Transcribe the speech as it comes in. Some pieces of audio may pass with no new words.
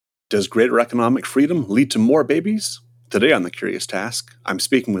Does greater economic freedom lead to more babies? Today on The Curious Task, I'm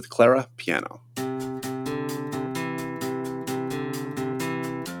speaking with Clara Piano.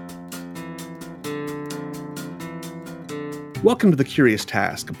 Welcome to The Curious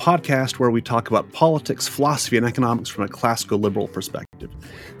Task, a podcast where we talk about politics, philosophy, and economics from a classical liberal perspective.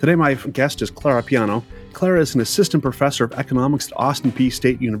 Today my guest is Clara Piano. Clara is an assistant professor of economics at Austin Peay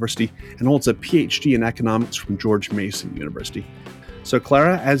State University and holds a PhD in economics from George Mason University. So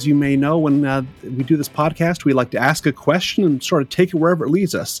Clara, as you may know, when we do this podcast, we like to ask a question and sort of take it wherever it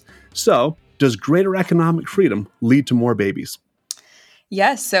leads us. So, does greater economic freedom lead to more babies?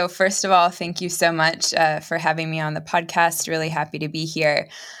 Yes. So first of all, thank you so much for having me on the podcast. Really happy to be here.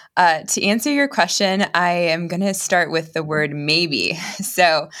 To answer your question, I am going to start with the word maybe.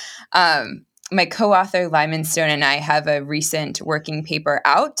 So my co-author Lyman Stone and I have a recent working paper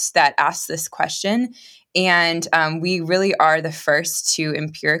out that asks this question. And we really are the first to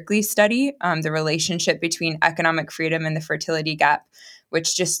empirically study the relationship between economic freedom and the fertility gap,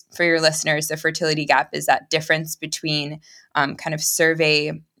 which, just for your listeners, the fertility gap is that difference between kind of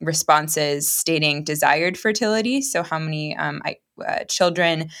survey responses stating desired fertility, so how many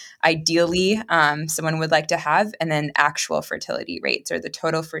children ideally someone would like to have, and then actual fertility rates or the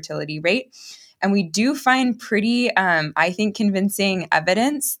total fertility rate. And we do find pretty, I think, convincing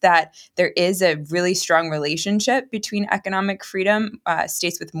evidence that there is a really strong relationship between economic freedom.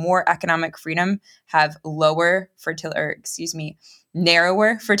 States with more economic freedom have narrower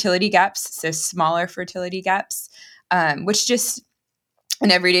fertility gaps, so smaller fertility gaps, which just in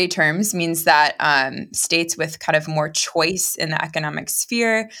everyday terms means that states with kind of more choice in the economic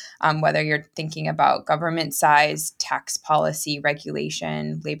sphere, whether you're thinking about government size, tax policy,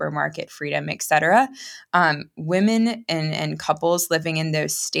 regulation, labor market freedom, et cetera, women and couples living in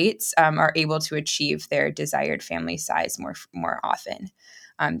those states are able to achieve their desired family size more often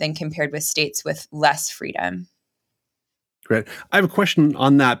than compared with states with less freedom. Great. I have a question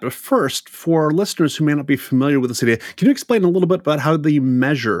on that, but first, for listeners who may not be familiar with this idea, can you explain a little bit about how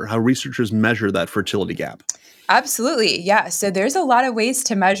researchers measure that fertility gap? Absolutely. Yeah. So there's a lot of ways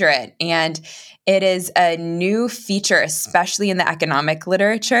to measure it. And it is a new feature, especially in the economic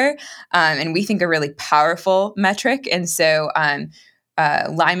literature, and we think a really powerful metric. And so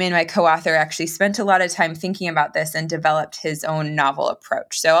Lyman, my co-author, actually spent a lot of time thinking about this and developed his own novel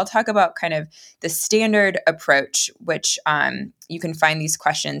approach. So I'll talk about kind of the standard approach, which you can find these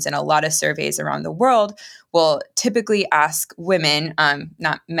questions in a lot of surveys around the world. Will typically ask women,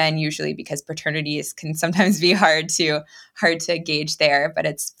 not men usually, because paternity can sometimes be hard to gauge there, but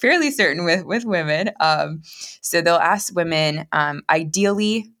it's fairly certain with women. So they'll ask women,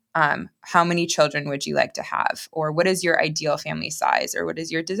 ideally, how many children would you like to have? Or what is your ideal family size? Or what is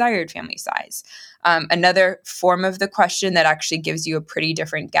your desired family size? Another form of the question that actually gives you a pretty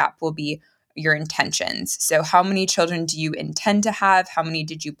different gap will be your intentions. So how many children do you intend to have? How many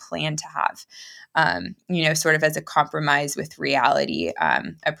did you plan to have? Sort of as a compromise with reality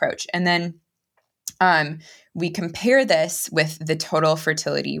approach. And then we compare this with the total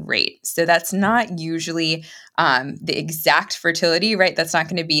fertility rate. So that's not usually the exact fertility, right? That's not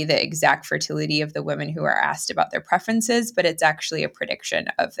going to be the exact fertility of the women who are asked about their preferences, but it's actually a prediction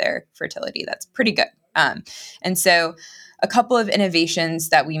of their fertility. That's pretty good. And so a couple of innovations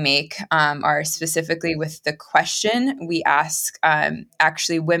that we make are specifically with the question. We ask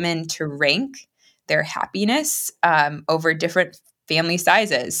actually women to rank their happiness over different family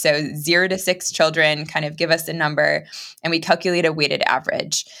sizes. So 0 to 6 children kind of give us a number, and we calculate a weighted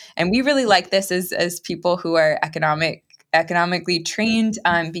average. And we really like this as people who are economically trained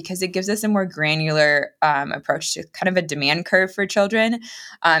because it gives us a more granular approach to kind of a demand curve for children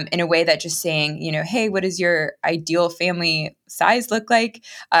in a way that just saying, hey, what does your ideal family size look like?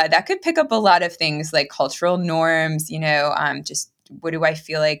 That could pick up a lot of things like cultural norms, just what do I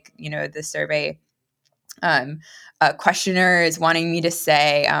feel like, the survey questioner is wanting me to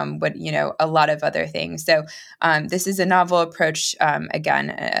say, a lot of other things. So this is a novel approach.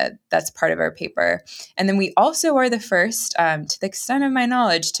 Again, that's part of our paper. And then we also are the first, to the extent of my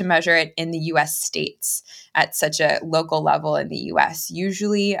knowledge, to measure it in the U.S. states at such a local level in the U.S.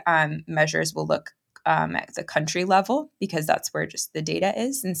 Usually measures will look at the country level because that's where just the data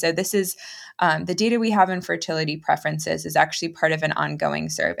is. And so this is the data we have in fertility preferences is actually part of an ongoing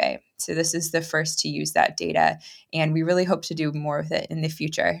survey. So this is the first to use that data, and we really hope to do more with it in the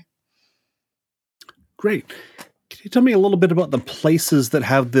future. Great. Can you tell me a little bit about the places that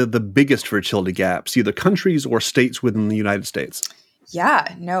have the biggest fertility gaps, either countries or states within the United States?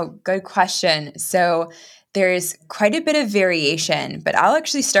 Yeah, no, good question. So There's quite a bit of variation, but I'll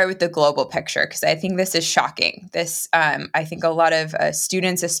actually start with the global picture because I think this is shocking. I think a lot of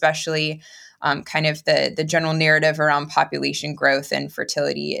students, especially, kind of the general narrative around population growth and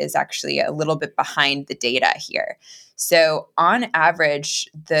fertility is actually a little bit behind the data here. So on average,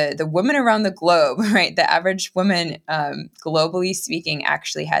 the woman around the globe, right, the average woman, globally speaking,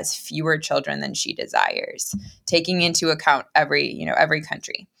 actually has fewer children than she desires, taking into account every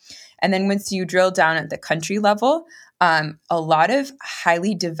country. And then once you drill down at the country level, a lot of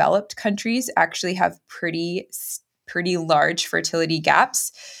highly developed countries actually have pretty large fertility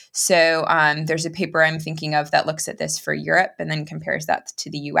gaps. So there's a paper I'm thinking of that looks at this for Europe and then compares that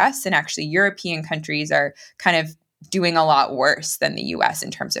to the US. And actually, European countries are kind of doing a lot worse than the US in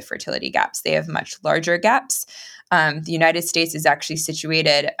terms of fertility gaps. They have much larger gaps. The United States is actually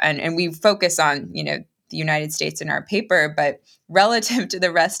situated, and we focus on, the United States in our paper, but relative to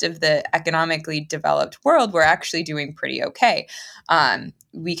the rest of the economically developed world, we're actually doing pretty okay.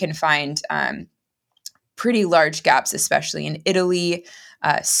 We can find pretty large gaps, especially in Italy.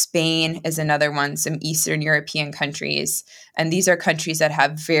 Spain is another one, some Eastern European countries. And these are countries that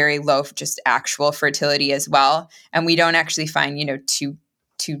have very low just actual fertility as well. And we don't actually find, two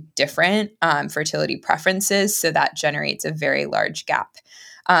different fertility preferences. So that generates a very large gap.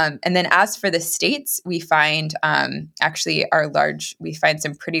 And then as for the states, we find we find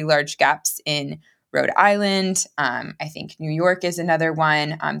some pretty large gaps in Rhode Island. I think New York is another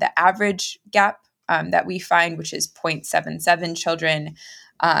one. The average gap that we find, which is 0.77 children,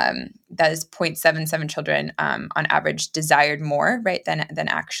 that is 0.77 children on average desired more, right, than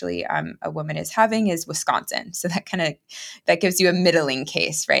actually a woman is having, is Wisconsin. So that gives you a middling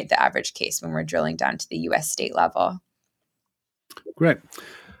case, right, the average case when we're drilling down to the U.S. state level. Great.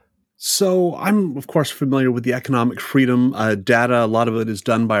 So I'm, of course, familiar with the economic freedom data. A lot of it is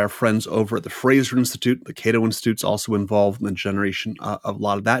done by our friends over at the Fraser Institute. The Cato Institute's also involved in the generation of a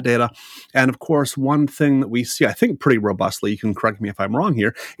lot of that data. And, of course, one thing that we see, I think, pretty robustly, you can correct me if I'm wrong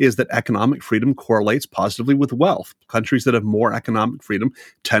here, is that economic freedom correlates positively with wealth. Countries that have more economic freedom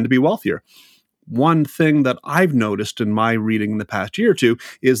tend to be wealthier. One thing that I've noticed in my reading in the past year or two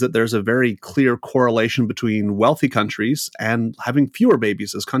is that there's a very clear correlation between wealthy countries and having fewer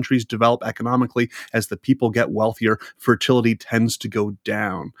babies. As countries develop economically, as the people get wealthier, fertility tends to go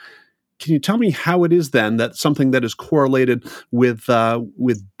down. Can you tell me how it is then that something that is correlated with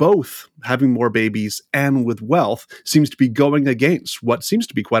both having more babies and with wealth seems to be going against what seems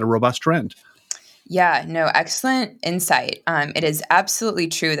to be quite a robust trend? Yeah, no, excellent insight. It is absolutely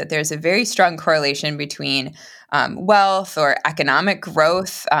true that there's a very strong correlation between wealth or economic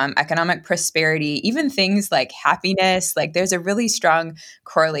growth, economic prosperity, even things like happiness. Like there's a really strong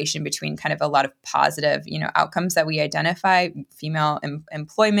correlation between kind of a lot of positive, outcomes that we identify: female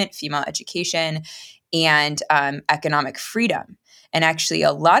employment, female education, and economic freedom. And actually,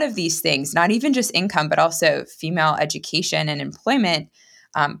 a lot of these things, not even just income, but also female education and employment,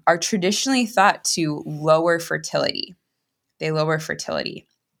 are traditionally thought to lower fertility. They lower fertility.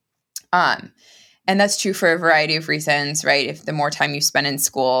 And that's true for a variety of reasons, right? If the more time you spend in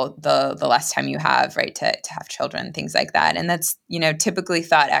school, the less time you have, right, to have children, things like that. And that's, typically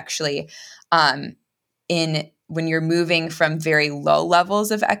thought actually in when you're moving from very low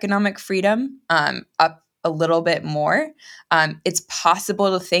levels of economic freedom up a little bit more, it's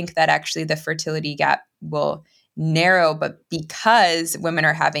possible to think that actually the fertility gap will narrow, but because women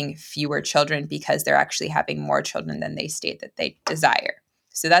are having fewer children, because they're actually having more children than they state that they desire.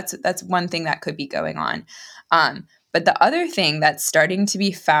 So that's one thing that could be going on. But the other thing that's starting to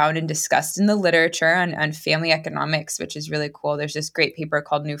be found and discussed in the literature on family economics, which is really cool, there's this great paper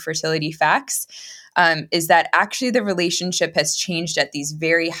called New Fertility Facts, is that actually the relationship has changed at these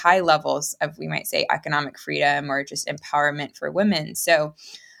very high levels of, we might say, economic freedom or just empowerment for women. So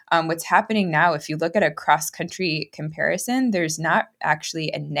what's happening now, if you look at a cross-country comparison, there's not actually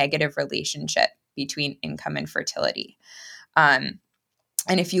a negative relationship between income and fertility.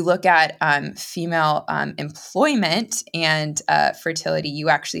 And if you look at female employment and fertility, you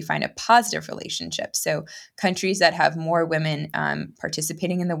actually find a positive relationship. So countries that have more women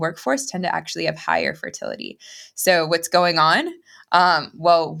participating in the workforce tend to actually have higher fertility. So what's going on?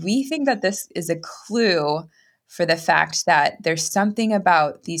 Well, we think that this is a clue for the fact that there's something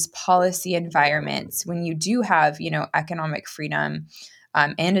about these policy environments when you do have, economic freedom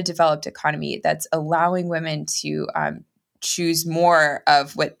and a developed economy that's allowing women to choose more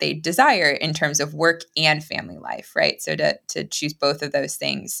of what they desire in terms of work and family life, right? So to choose both of those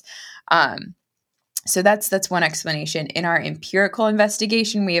things. So that's one explanation. In our empirical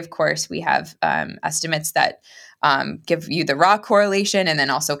investigation, we have estimates that give you the raw correlation and then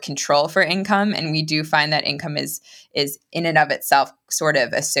also control for income. And we do find that income is in and of itself sort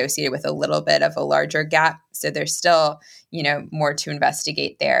of associated with a little bit of a larger gap. So there's still, more to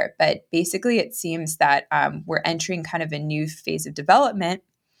investigate there. But basically, it seems that we're entering kind of a new phase of development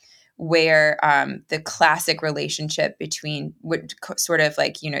where the classic relationship between what sort of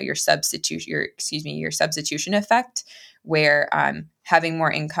like your substitution effect, where having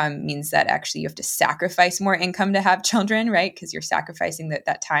more income means that actually you have to sacrifice more income to have children, right? Because you're sacrificing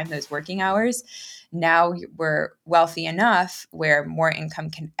that time, those working hours. Now we're wealthy enough where more income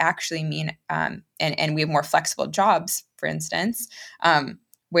can actually mean, and we have more flexible jobs, for instance,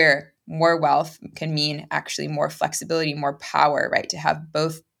 where more wealth can mean actually more flexibility, more power, right? To have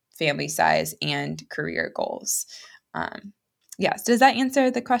both family size and career goals. Yes. Does that answer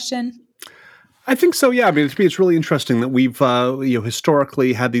the question? I think so. Yeah. I mean, to me, it's really interesting that we've,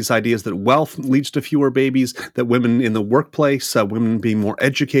 historically had these ideas that wealth leads to fewer babies, that women in the workplace, women being more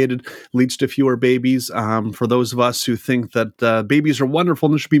educated leads to fewer babies. For those of us who think that babies are wonderful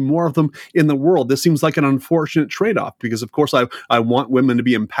and there should be more of them in the world, this seems like an unfortunate trade-off because, of course, I want women to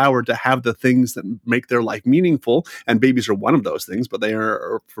be empowered to have the things that make their life meaningful, and babies are one of those things. But they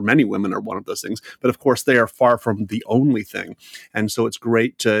are, for many women, are one of those things. But of course, they are far from the only thing. And so it's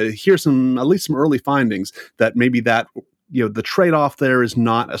great to hear at least some early findings that maybe that, the trade-off there is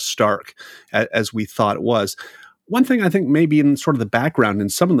not as stark as we thought it was. One thing I think maybe in sort of the background in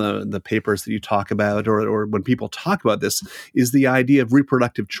some of the papers that you talk about, or when people talk about this, is the idea of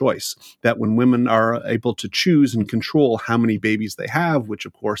reproductive choice, that when women are able to choose and control how many babies they have, which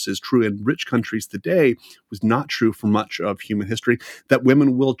of course is true in rich countries today, was not true for much of human history, that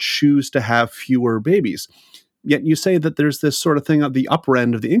women will choose to have fewer babies. Yet you say that there's this sort of thing at the upper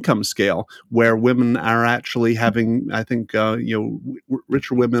end of the income scale where women are actually having, I think,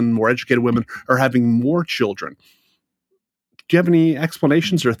 richer women, more educated women are having more children. Do you have any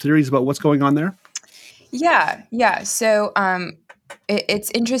explanations or theories about what's going on there? Yeah. So it's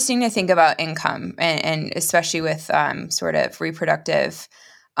interesting to think about income, and especially with sort of reproductive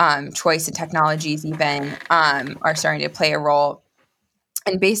choice and technologies even are starting to play a role.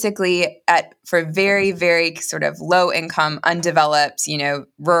 And basically, for very, very sort of low income, undeveloped,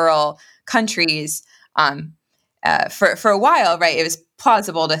 rural countries, for a while, right, it was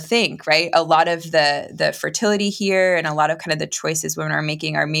plausible to think, right, a lot of the fertility here and a lot of kind of the choices women are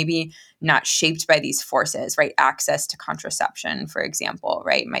making are maybe not shaped by these forces, right? Access to contraception, for example,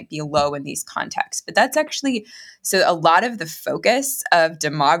 right, might be low in these contexts. But that's actually, so a lot of the focus of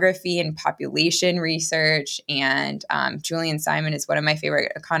demography and population research, and Julian Simon is one of my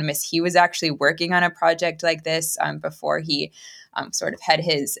favorite economists. He was actually working on a project like this before he sort of had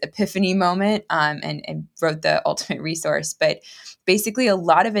his epiphany moment and wrote the ultimate resource. But basically, a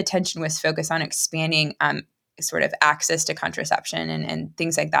lot of attention was focused on expanding sort of access to contraception and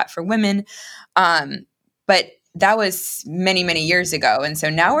things like that for women. But that was many, many years ago. And so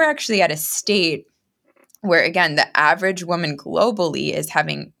now we're actually at a state where, again, the average woman globally is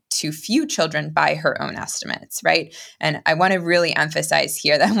having too few children by her own estimates, right? And I want to really emphasize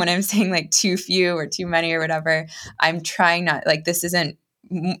here that when I'm saying like too few or too many or whatever, I'm trying not, like, this isn't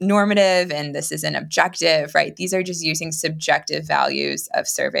normative and this isn't objective, right? These are just using subjective values of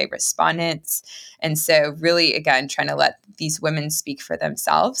survey respondents. And so really, again, trying to let these women speak for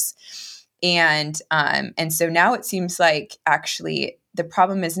themselves. And so now it seems like actually the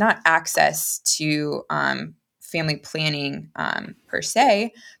problem is not access to family planning per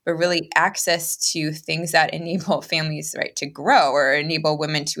se, but really access to things that enable families, right, to grow or enable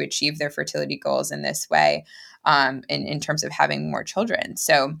women to achieve their fertility goals in this way, in terms of having more children.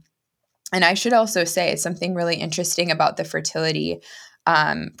 So, and I should also say something really interesting about the fertility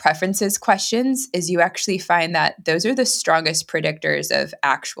preferences questions is you actually find that those are the strongest predictors of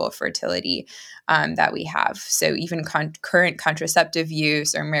actual fertility that we have. So even current contraceptive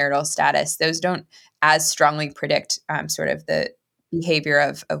use or marital status, those don't as strongly predict sort of the behavior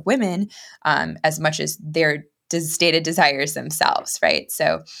of women as much as their stated desires themselves, right?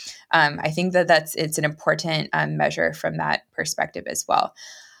 So I think that it's an important measure from that perspective as well.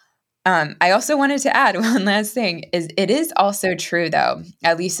 I also wanted to add one last thing is it is also true, though,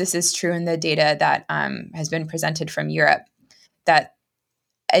 at least this is true in the data that has been presented from Europe, that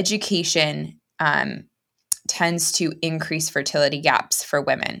education tends to increase fertility gaps for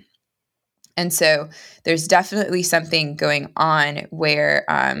women. And so there's definitely something going on where,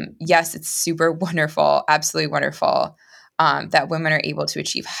 yes, it's super wonderful, absolutely wonderful that women are able to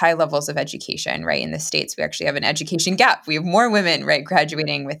achieve high levels of education, right? In the States, we actually have an education gap. We have more women, right,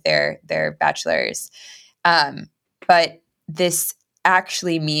 graduating with their bachelor's. But this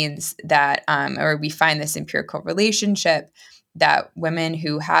actually means that, or we find this empirical relationship that women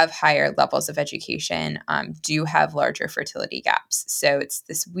who have higher levels of education do have larger fertility gaps. So it's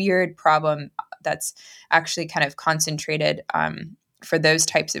this weird problem that's actually kind of concentrated for those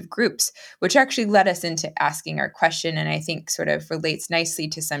types of groups, which actually led us into asking our question, and I think sort of relates nicely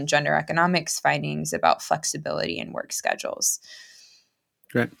to some gender economics findings about flexibility in work schedules.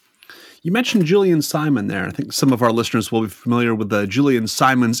 Great. You mentioned Julian Simon there. I think some of our listeners will be familiar with Julian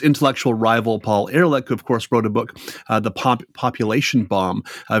Simon's intellectual rival, Paul Ehrlich, who, of course, wrote a book, The Population Bomb,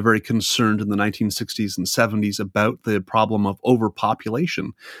 very concerned in the 1960s and 70s about the problem of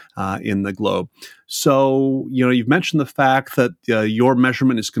overpopulation in the globe. So, you've mentioned the fact that your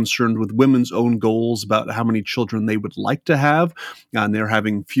measurement is concerned with women's own goals about how many children they would like to have, and they're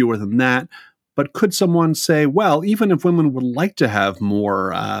having fewer than that. But could someone say, well, even if women would like to have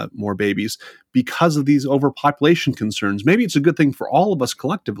more babies because of these overpopulation concerns, maybe it's a good thing for all of us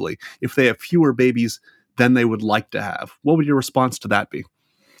collectively if they have fewer babies than they would like to have? What would your response to that be?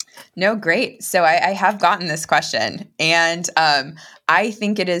 No, great. So I have gotten this question, and I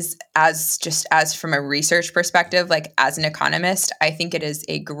think it is as from a research perspective, like as an economist, I think it is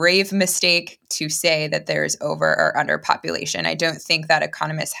a grave mistake to say that there's over or underpopulation. I don't think that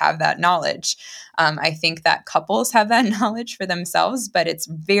economists have that knowledge. I think that couples have that knowledge for themselves, but it's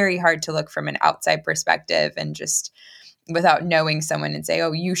very hard to look from an outside perspective and just without knowing someone and say,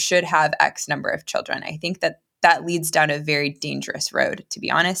 oh, you should have X number of children. I think that leads down a very dangerous road, to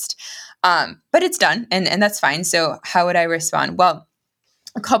be honest. But it's done, and that's fine. So how would I respond? Well,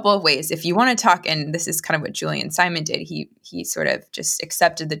 a couple of ways. If you want to talk, and this is kind of what Julian Simon did, he sort of just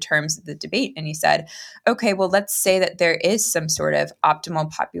accepted the terms of the debate, and he said, okay, well, let's say that there is some sort of optimal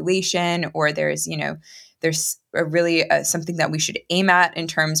population, or there's a really something that we should aim at in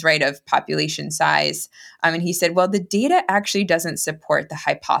terms, right, of population size. And he said, well, the data actually doesn't support the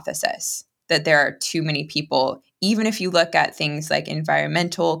hypothesis that there are too many people, even if you look at things like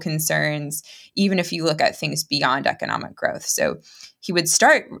environmental concerns, even if you look at things beyond economic growth. So he would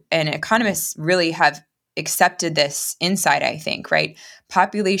start, and economists really have accepted this insight, I think, right?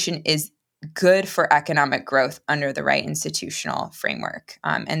 Population is good for economic growth under the right institutional framework.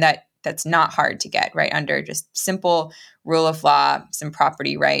 And that's not hard to get, right? Under just simple rule of law, some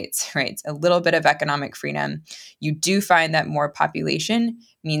property rights, right? A little bit of economic freedom. You do find that more population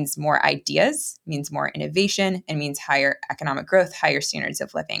means more ideas, means more innovation, and means higher economic growth, higher standards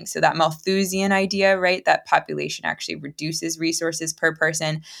of living. So that Malthusian idea, right, that population actually reduces resources per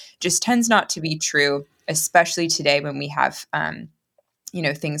person just tends not to be true, especially today when we have,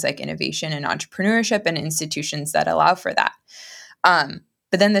 things like innovation and entrepreneurship and institutions that allow for that.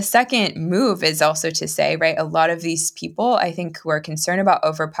 But then the second move is also to say, right, a lot of these people, I think, who are concerned about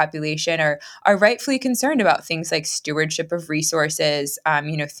overpopulation are rightfully concerned about things like stewardship of resources,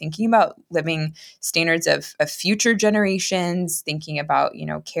 thinking about living standards of future generations, thinking about,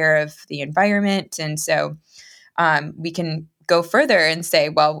 care of the environment. And so we can go further and say,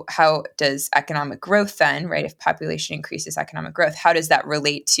 well, how does economic growth then, right? If population increases economic growth, how does that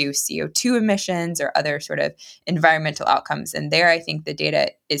relate to CO2 emissions or other sort of environmental outcomes? And there, I think the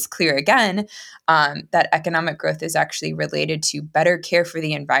data is clear again, that economic growth is actually related to better care for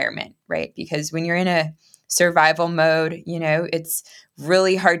the environment, right? Because when you're in a survival mode, it's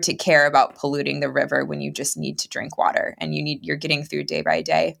really hard to care about polluting the river when you just need to drink water and you're getting through day by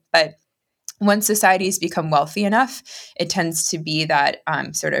day. But once societies become wealthy enough, it tends to be that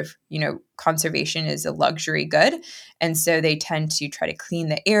conservation is a luxury good. And so they tend to try to clean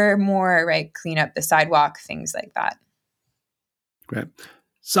the air more, right? Clean up the sidewalk, things like that. Great.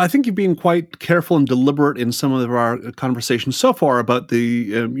 So I think you've been quite careful and deliberate in some of our conversations so far about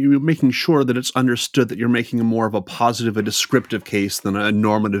you making sure that it's understood that you're making more of a positive, a descriptive case than a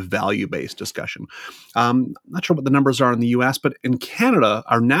normative value-based discussion. I'm not sure what the numbers are in the U.S., but in Canada,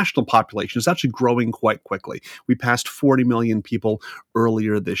 our national population is actually growing quite quickly. We passed 40 million people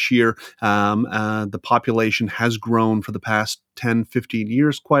earlier this year. The population has grown for the past 10, 15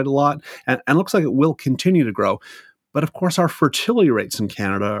 years quite a lot, and looks like it will continue to grow. But of course, our fertility rates in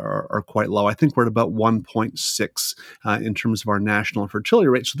Canada are quite low. I think we're at about 1.6 in terms of our national fertility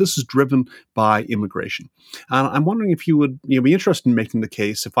rate. So this is driven by immigration. I'm wondering if you would be interested in making the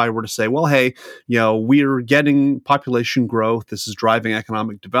case if I were to say, well, hey, we're getting population growth. This is driving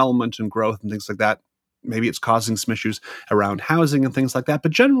economic development and growth and things like that. maybe it's causing some issues around housing and things like that,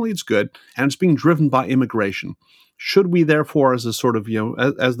 but generally it's good, and it's being driven by immigration. Should we therefore, as a sort of,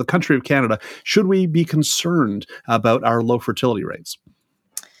 as the country of Canada, should we be concerned about our low fertility rates?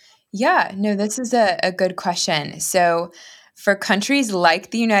 Yeah, no, this is a good question. So for countries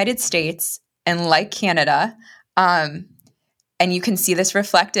like the United States and like Canada, um, and you can see this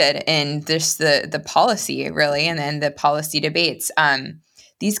reflected in this the policy really, and then the policy debates.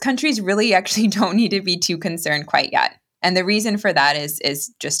 These countries really actually don't need to be too concerned quite yet. And the reason for that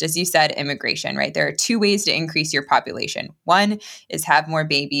is just as you said, immigration, right? There are two ways to increase your population. One is have more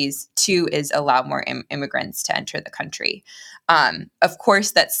babies. Two is allow more immigrants to enter the country. Of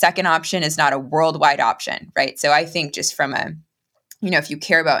course, that second option is not a worldwide option, right? So I think just from a if you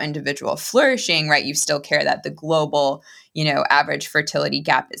care about individual flourishing, right, you still care that the global, average fertility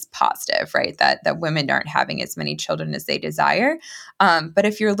gap is positive, right? That women aren't having as many children as they desire. But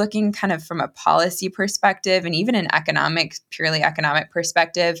if you're looking kind of from a policy perspective and even an purely economic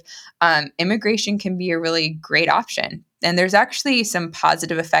perspective, immigration can be a really great option. And there's actually some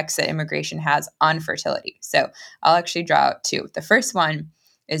positive effects that immigration has on fertility. So I'll actually draw out two. The first one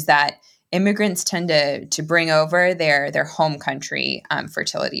is that immigrants tend to bring over their home country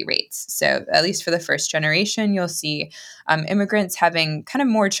fertility rates. So at least for the first generation, you'll see immigrants having kind of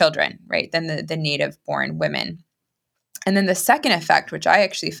more children, right, than the native born women. And then the second effect, which I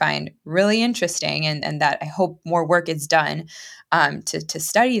actually find really interesting and that I hope more work is done to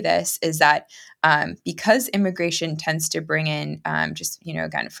study this, is that because immigration tends to bring in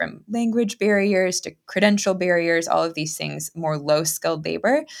again, from language barriers to credential barriers, all of these things, more low-skilled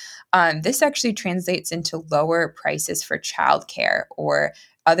labor, this actually translates into lower prices for childcare or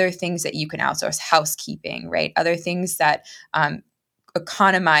other things that you can outsource, housekeeping, right? Other things that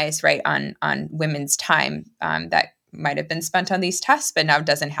economize, right, on women's time that might have been spent on these tests, but now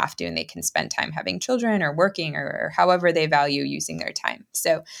doesn't have to, and they can spend time having children or working or however they value using their time.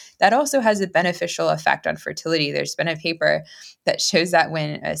 So that also has a beneficial effect on fertility. There's been a paper that shows that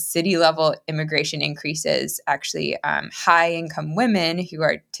when a city level immigration increases, actually high income women who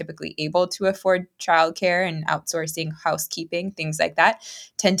are typically able to afford childcare and outsourcing housekeeping, things like that,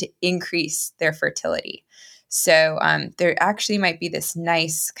 tend to increase their fertility. So there actually might be this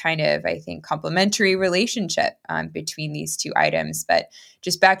nice kind of, I think, complementary relationship between these two items. But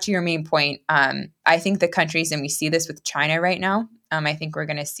just back to your main point, I think the countries, and we see this with China right now, I think we're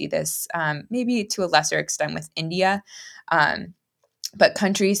going to see this maybe to a lesser extent with India, but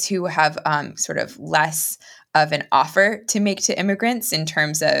countries who have sort of less of an offer to make to immigrants in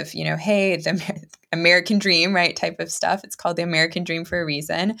terms of, hey, the American dream, right, type of stuff. It's called the American dream for a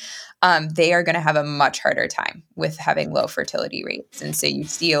reason. They are going to have a much harder time with having low fertility rates. And so you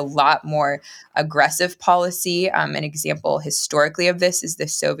see a lot more aggressive policy. An example historically of this is the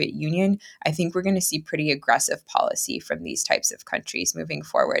Soviet Union. I think we're going to see pretty aggressive policy from these types of countries moving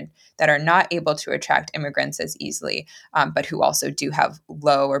forward that are not able to attract immigrants as easily, but who also do have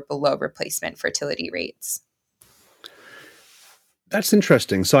low or below replacement fertility rates. That's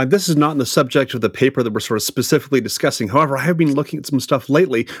interesting. So this is not in the subject of the paper that we're sort of specifically discussing. However, I have been looking at some stuff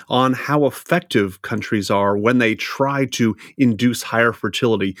lately on how effective countries are when they try to induce higher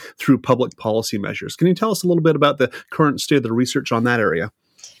fertility through public policy measures. Can you tell us a little bit about the current state of the research on that area?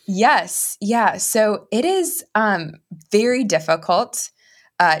 Yes. Yeah. So it is very difficult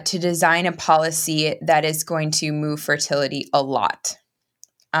to design a policy that is going to move fertility a lot.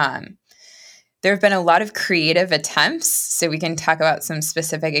 There have been a lot of creative attempts, so we can talk about some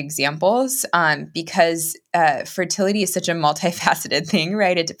specific examples because fertility is such a multifaceted thing,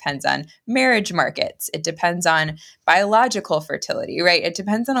 right? It depends on marriage markets. It depends on biological fertility, right? It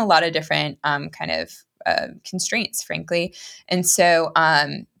depends on a lot of different constraints, frankly. And so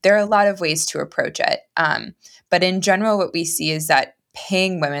there are a lot of ways to approach it. But in general, what we see is that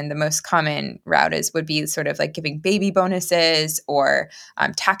paying women, the most common route would be sort of like giving baby bonuses or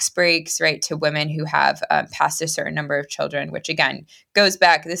tax breaks, right, to women who have passed a certain number of children, which again goes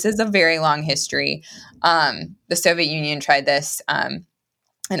back. This is a very long history. The Soviet Union tried this, and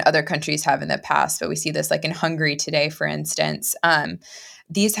other countries have in the past, but we see this like in Hungary today, for instance.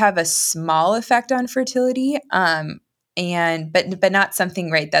 These have a small effect on fertility, but not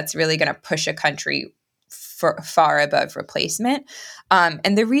something, right, that's really going to push a country far above replacement.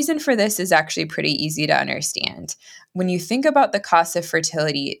 And the reason for this is actually pretty easy to understand. When you think about the cost of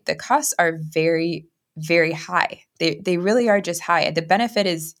fertility, the costs are very, very high. They really are just high. The benefit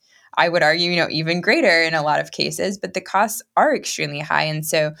is, I would argue, even greater in a lot of cases, but the costs are extremely high. And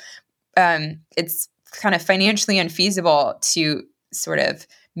so it's kind of financially unfeasible to sort of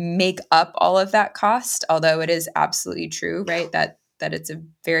make up all of that cost, although it is absolutely true, right, that that it's a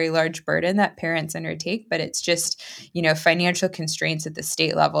very large burden that parents undertake, but it's just, financial constraints at the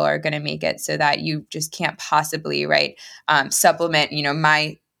state level are going to make it so that you just can't possibly, right, supplement,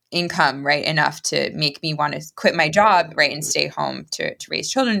 my income, right, enough to make me want to quit my job, right, and stay home to raise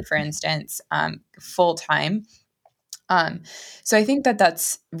children, for instance, full time. So I think that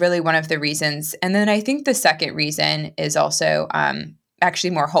that's really one of the reasons. And then I think the second reason is also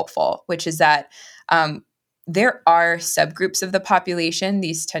actually more hopeful, which is that there are subgroups of the population.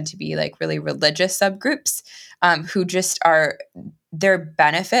 These tend to be like really religious subgroups who just are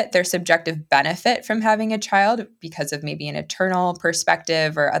their subjective benefit from having a child because of maybe an eternal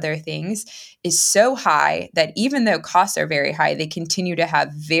perspective or other things is so high that even though costs are very high, they continue to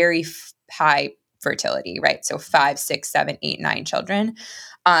have very high fertility, right? So 5, 6, 7, 8, 9 children.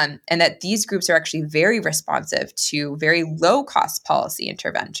 And that these groups are actually very responsive to very low cost policy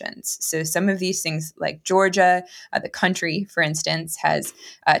interventions. So some of these things like Georgia, the country, for instance, has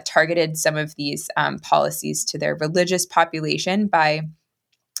targeted some of these policies to their religious population by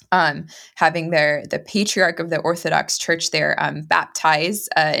having the patriarch of the Orthodox Church there baptize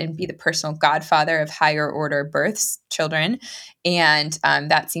and be the personal godfather of higher order births children. And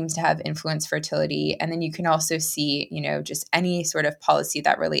that seems to have influenced fertility. And then you can also see, just any sort of policy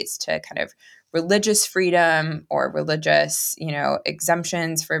that relates to kind of religious freedom or religious,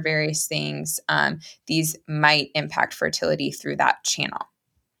 exemptions for various things. These might impact fertility through that channel.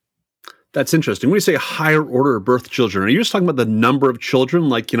 That's interesting. When you say higher order birth children, are you just talking about the number of children?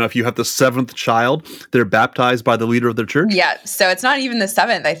 Like, if you have the 7th child, they're baptized by the leader of their church? Yeah. So it's not even the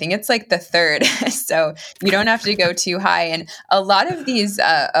 7th. I think it's like the 3rd. So you don't have to go too high. And a lot of these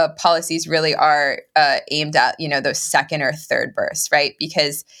policies really are aimed at, those 2nd or 3rd births, right?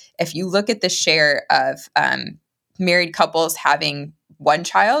 Because if you look at the share of married couples having 1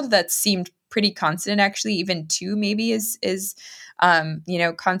 child, that seemed pretty constant, actually. Even 2 maybe is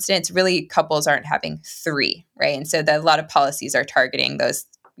constant. It's really couples aren't having 3, right? And so a lot of policies are targeting those,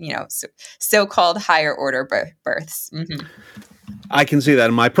 so-called higher order births. Mm-hmm. I can see that.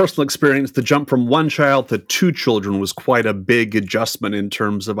 In my personal experience, the jump from 1 child to 2 children was quite a big adjustment in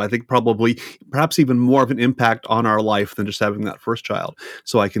terms of, I think, perhaps even more of an impact on our life than just having that first child.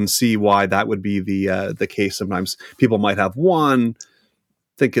 So I can see why that would be the case. Sometimes people might have 1,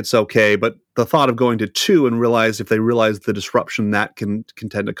 think it's okay, but the thought of going to 2 and realize the disruption that can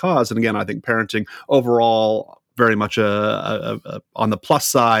tend to cause. And again, I think parenting overall very much on the plus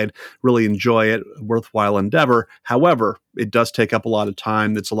side, really enjoy it, worthwhile endeavor. However, it does take up a lot of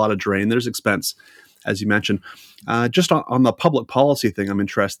time. It's a lot of drain. There's expense, as you mentioned. Just on the public policy thing, I'm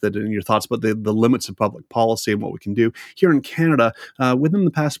interested in your thoughts about the limits of public policy and what we can do. Here in Canada, within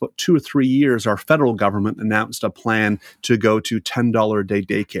the past about 2 or 3 years, our federal government announced a plan to go to $10 a day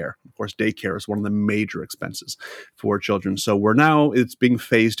daycare. Of course, daycare is one of the major expenses for children. So it's being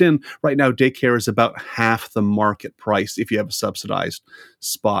phased in. Right now, daycare is about half the market price if you have a subsidized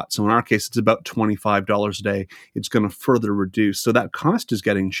spot. So in our case, it's about $25 a day. It's going to further reduce. So that cost is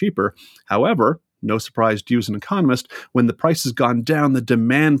getting cheaper. However, no surprise to you as an economist, when the price has gone down, the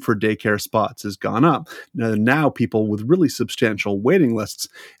demand for daycare spots has gone up. Now people with really substantial waiting lists,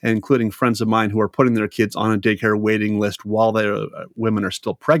 including friends of mine who are putting their kids on a daycare waiting list while their women are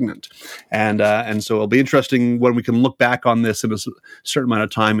still pregnant. And so it'll be interesting when we can look back on this in a certain amount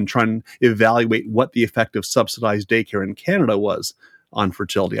of time and try and evaluate what the effect of subsidized daycare in Canada was on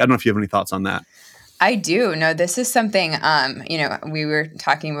fertility. I don't know if you have any thoughts on that. I do. No, this is something, we were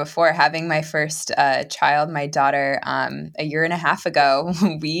talking before, having my first child, my daughter, a year and a half ago,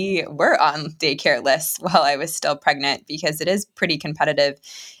 we were on daycare lists while I was still pregnant because it is pretty competitive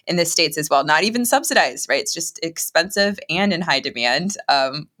in the States as well. Not even subsidized, right? It's just expensive and in high demand,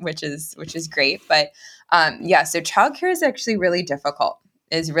 which is great. But so childcare is actually really difficult.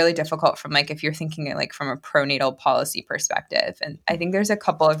 Is really difficult from if you're thinking from a pronatal policy perspective. And I think there's a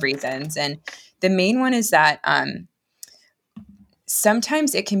couple of reasons. And the main one is that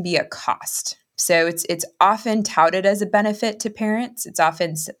sometimes it can be a cost. So it's often touted as a benefit to parents. It's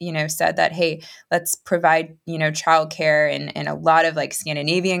often, said that, hey, let's provide, childcare, and a lot of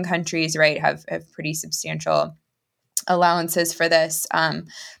Scandinavian countries, right, have pretty substantial allowances for this.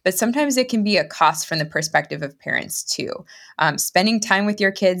 But sometimes it can be a cost from the perspective of parents too. Spending time with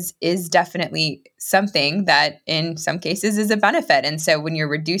your kids is definitely something that in some cases is a benefit. And so when you're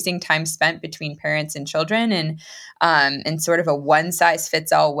reducing time spent between parents and children and in sort of a one size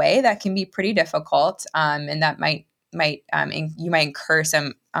fits all way, that can be pretty difficult. And that you might incur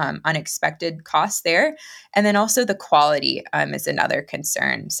some unexpected costs there. And then also the quality is another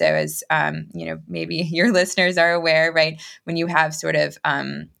concern. So as maybe your listeners are aware, right, when you have sort of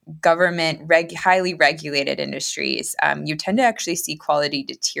government highly regulated industries, you tend to actually see quality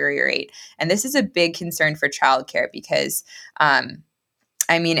deteriorate. And this is a big concern for childcare because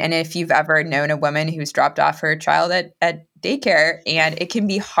and if you've ever known a woman who's dropped off her child at daycare, and it can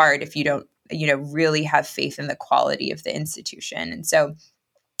be hard if you don't, really have faith in the quality of the institution. And so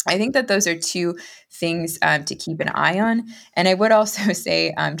I think that those are two things to keep an eye on. And I would also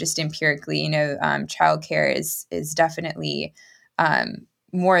say, just empirically, childcare is definitely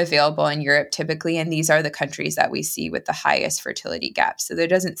more available in Europe typically, and these are the countries that we see with the highest fertility gaps. So there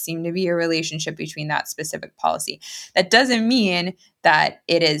doesn't seem to be a relationship between that specific policy. That doesn't mean that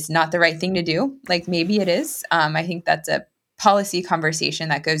it is not the right thing to do. Like maybe it is. I think that's a policy conversation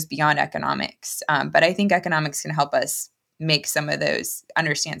that goes beyond economics. But I think economics can help us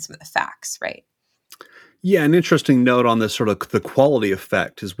understand some of the facts, right? Yeah, an interesting note on this sort of the quality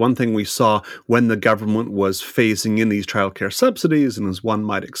effect is one thing we saw when the government was phasing in these childcare subsidies, and as one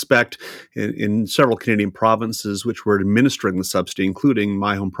might expect, in several Canadian provinces which were administering the subsidy, including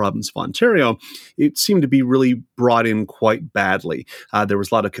my home province of Ontario, it seemed to be really brought in quite badly. There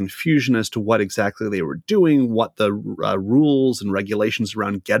was a lot of confusion as to what exactly they were doing, what the rules and regulations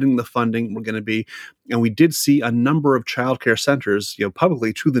around getting the funding were going to be. And we did see a number of childcare centers,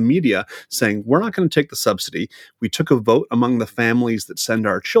 publicly to the media saying, we're not going to take the subsidy. We took a vote among the families that send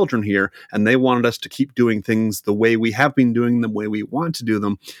our children here, and they wanted us to keep doing things the way we have been doing them, the way we want to do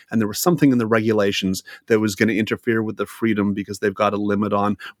them. And there was something in the regulations that was going to interfere with the freedom because they've got a limit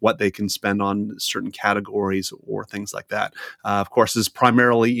on what they can spend on certain categories or things like that. Of course, is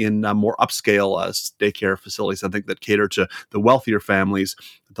primarily in more upscale daycare facilities, I think, that cater to the wealthier families.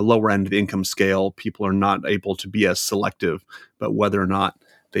 At the lower end of the income scale, people are not able to be as selective about whether or not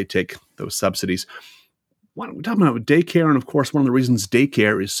they take those subsidies. We're talking about daycare, and of course, one of the reasons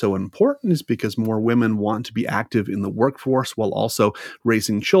daycare is so important is because more women want to be active in the workforce while also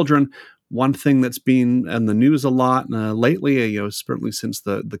raising children. One thing that's been in the news a lot lately, certainly since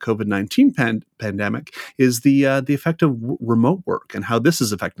the COVID-19 pandemic, is the effect of remote work and how this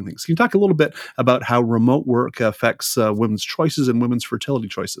is affecting things. Can you talk a little bit about how remote work affects women's choices and women's fertility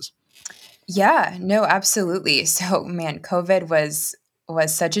choices? Yeah, no, absolutely. So, man, COVID was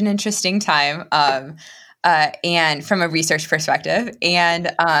such an interesting time. And from a research perspective,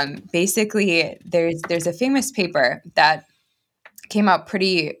 and basically, there's a famous paper that came out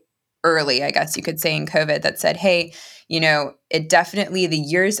pretty early, I guess you could say, in COVID that said, hey, it definitely, the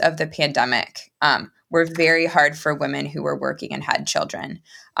years of the pandemic were very hard for women who were working and had children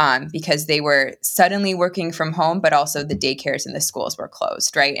because they were suddenly working from home, but also the daycares and the schools were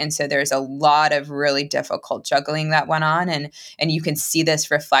closed, right? And so there's a lot of really difficult juggling that went on. And you can see this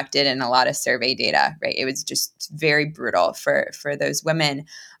reflected in a lot of survey data, right? It was just very brutal for those women.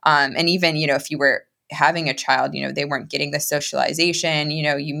 And even, if you were having a child, they weren't getting the socialization,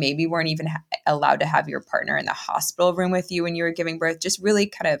 you maybe weren't even allowed to have your partner in the hospital room with you when you were giving birth. Just really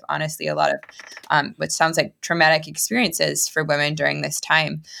kind of honestly a lot of what sounds like traumatic experiences for women during this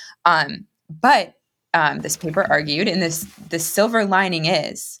time. But this paper argued, and the silver lining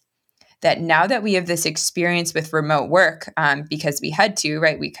is that now that we have this experience with remote work, because we had to,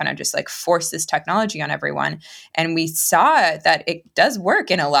 right? We kind of just like forced this technology on everyone. And we saw that it does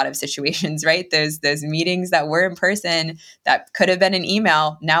work in a lot of situations, right? Those meetings that were in person that could have been an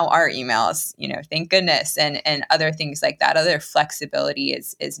email now are emails, thank goodness. And other things like that, other flexibility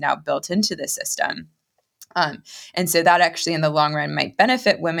is now built into the system. And so that actually in the long run might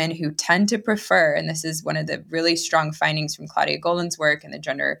benefit women who tend to prefer, and this is one of the really strong findings from Claudia Golden's work in the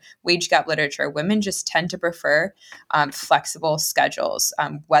gender wage gap literature, women just tend to prefer flexible schedules,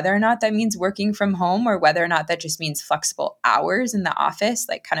 whether or not that means working from home or whether or not that just means flexible hours in the office,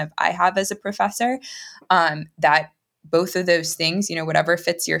 like kind of I have as a professor, that both of those things, whatever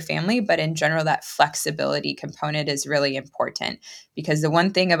fits your family, but in general, that flexibility component is really important because the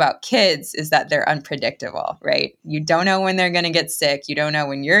one thing about kids is that they're unpredictable, right? You don't know when they're going to get sick. You don't know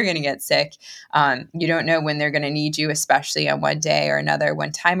when you're going to get sick. You don't know when they're going to need you, especially on one day or another,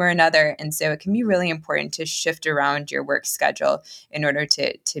 one time or another. And so it can be really important to shift around your work schedule in order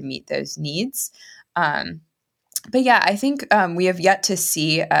to meet those needs. But yeah, I think we have yet to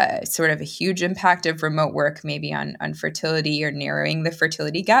see sort of a huge impact of remote work maybe on fertility or narrowing the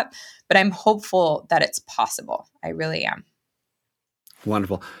fertility gap. But I'm hopeful that it's possible. I really am.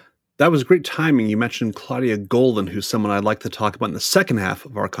 Wonderful. That was great timing. You mentioned Claudia Golden, who's someone I'd like to talk about in the second half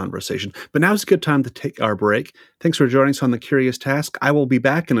of our conversation. But now's a good time to take our break. Thanks for joining us on The Curious Task. I will be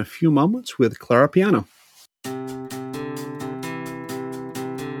back in a few moments with Clara Piano.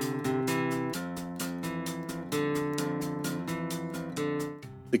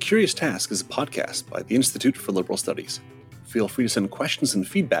 Curious Task is a podcast by the Institute for Liberal Studies. Feel free to send questions and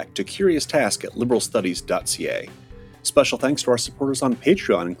feedback to curioustask@liberalstudies.ca. Special thanks to our supporters on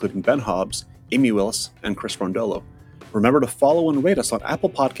Patreon, including Ben Hobbs, Amy Willis, and Chris Rondolo. Remember to follow and rate us on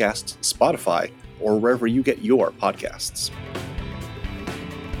Apple Podcasts, Spotify, or wherever you get your podcasts.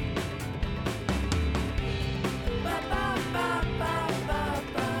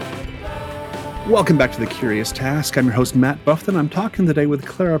 Welcome back to The Curious Task. I'm your host, Matt Buffton. I'm talking today with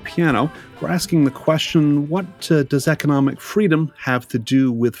Clara Piano. We're asking the question, what does economic freedom have to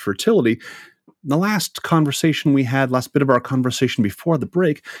do with fertility? The last conversation we had, last bit of our conversation before the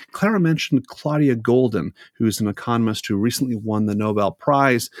break, Clara mentioned Claudia Goldin, who's an economist who recently won the Nobel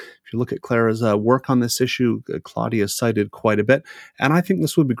Prize. If you look at Clara's work on this issue, Claudia cited quite a bit. And I think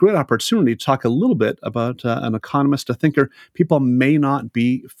this would be a great opportunity to talk a little bit about an economist, a thinker people may not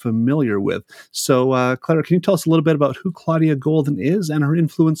be familiar with. So, Clara, can you tell us a little bit about who Claudia Goldin is and her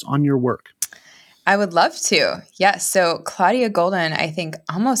influence on your work? I would love to. Yes. So Claudia Goldin, I think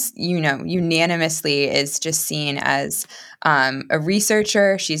almost, unanimously is just seen as a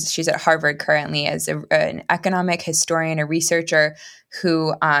researcher. She's at Harvard currently as an economic historian, a researcher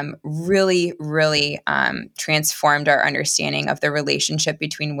who really transformed our understanding of the relationship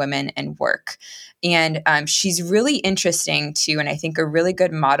between women and work. And she's really interesting too, and I think a really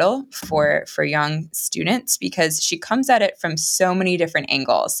good model for young students because she comes at it from so many different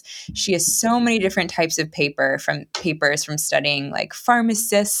angles. She has so many different types of papers from studying like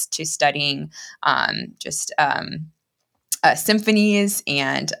pharmacists to studying symphonies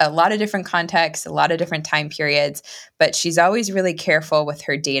and a lot of different contexts, a lot of different time periods. But she's always really careful with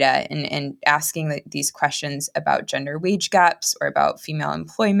her data and asking these questions about gender wage gaps or about female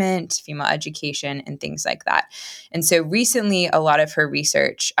employment, female education, and things like that. And so recently, a lot of her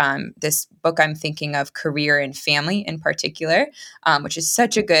research, this book I'm thinking of, Career and Family in particular, which is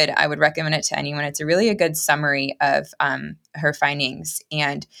such a good, I would recommend it to anyone. It's really a good summary of her findings.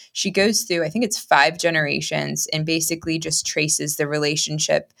 And she goes through, I think it's 5 generations and basically just traces the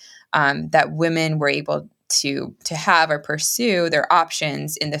relationship that women were able to have or pursue their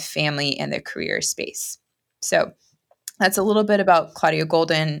options in the family and the career space. So that's a little bit about Claudia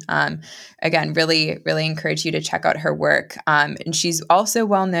Goldin. Again, really encourage you to check out her work. And she's also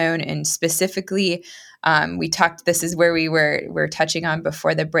well known and specifically, this is where we're touching on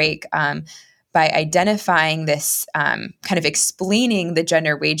before the break, by identifying this, kind of explaining the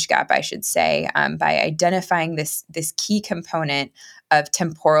gender wage gap, I should say, by identifying this key component of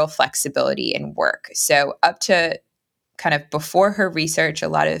temporal flexibility in work. So up to kind of before her research, a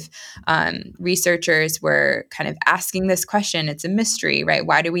lot of researchers were kind of asking this question. It's a mystery, right?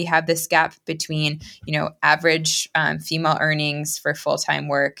 Why do we have this gap between, average female earnings for full-time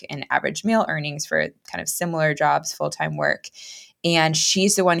work and average male earnings for kind of similar jobs, full-time work? And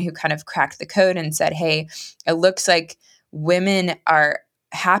she's the one who kind of cracked the code and said, hey, it looks like women are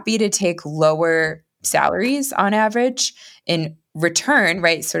happy to take lower salaries on average in return,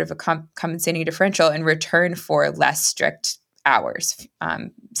 right? Sort of a compensating differential in return for less strict hours,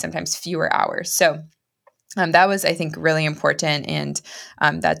 sometimes fewer hours. So that was, I think, really important. And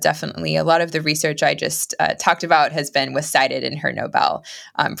that definitely, a lot of the research I just talked about was cited in her Nobel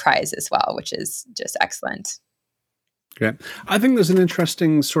Prize as well, which is just excellent. Okay. I think there's an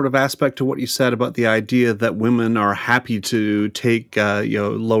interesting sort of aspect to what you said about the idea that women are happy to take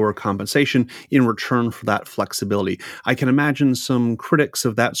lower compensation in return for that flexibility. I can imagine some critics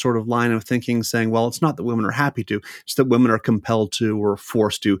of that sort of line of thinking saying, well, it's not that women are happy to, it's that women are compelled to or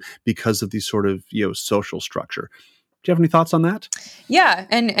forced to because of the sort of social structure. Do you have any thoughts on that? Yeah,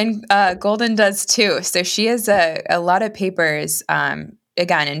 and Goldin does too. So she has a lot of papers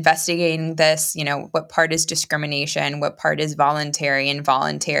again, investigating this, what part is discrimination, what part is voluntary,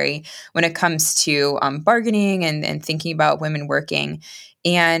 involuntary when it comes to bargaining and thinking about women working.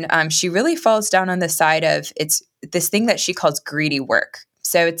 And she really falls down on the side of it's this thing that she calls greedy work.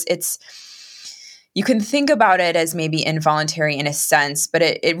 So it's you can think about it as maybe involuntary in a sense, but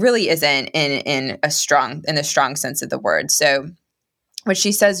it really isn't in the strong sense of the word. So what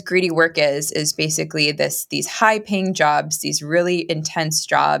she says greedy work is basically these high-paying jobs, these really intense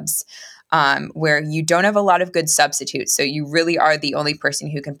jobs where you don't have a lot of good substitutes. So you really are the only person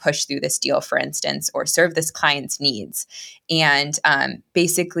who can push through this deal, for instance, or serve this client's needs. And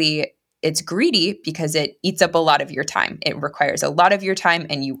basically, it's greedy because it eats up a lot of your time. It requires a lot of your time,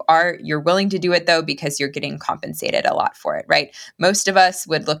 and you're willing to do it though because you're getting compensated a lot for it, right? Most of us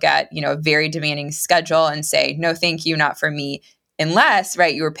would look at a very demanding schedule and say, no, thank you, not for me. Unless,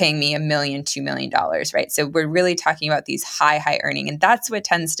 right, you were paying me $1 million, $2 million, right? So we're really talking about these high earning. And that's what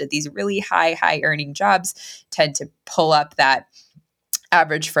these really high earning jobs tend to pull up that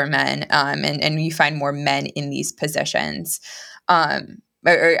average for men, and you find more men in these positions.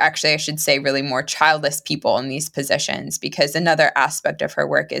 Or actually, I should say, really more childless people in these positions, because another aspect of her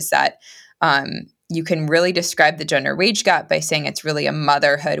work is that you can really describe the gender wage gap by saying it's really a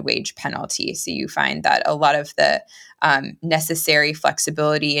motherhood wage penalty. So you find that a lot of the necessary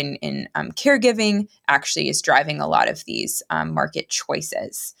flexibility in caregiving actually is driving a lot of these market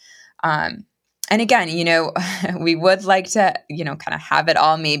choices. And again, we would like to, kind of have it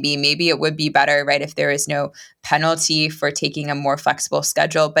all. Maybe it would be better, right, if there is no penalty for taking a more flexible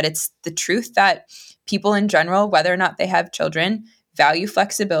schedule. But it's the truth that people in general, whether or not they have children, value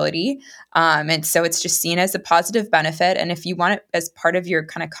flexibility. And so it's just seen as a positive benefit. And if you want it as part of your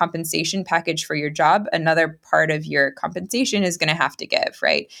kind of compensation package for your job, another part of your compensation is going to have to give,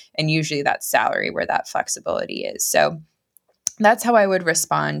 right? And usually that's salary where that flexibility is. So that's how I would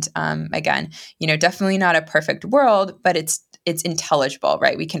respond. Again, definitely not a perfect world, but it's intelligible,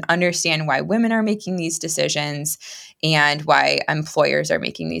 right? We can understand why women are making these decisions and why employers are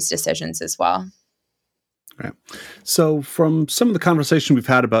making these decisions as well. Right. So, from some of the conversation we've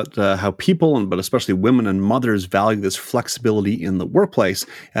had about how people, but especially women and mothers, value this flexibility in the workplace,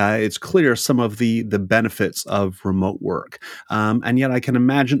 it's clear some of the benefits of remote work. And yet, I can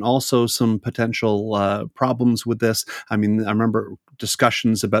imagine also some potential problems with this. I mean, I remember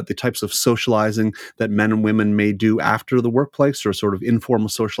discussions about the types of socializing that men and women may do after the workplace, or sort of informal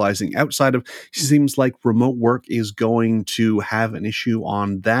socializing outside of. It seems like remote work is going to have an issue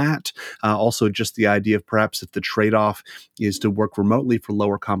on that. Also, just the idea of perhaps if the trade-off is to work remotely for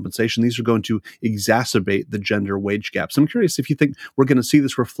lower compensation, these are going to exacerbate the gender wage gap. So I'm curious if you think we're going to see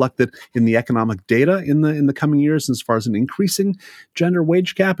this reflected in the economic data in the coming years as far as an increasing gender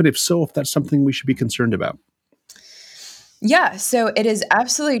wage gap, and if so, if that's something we should be concerned about. Yeah, so it is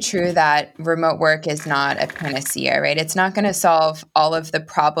absolutely true that remote work is not a panacea, right? It's not going to solve all of the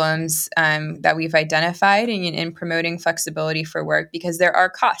problems that we've identified in promoting flexibility for work, because there are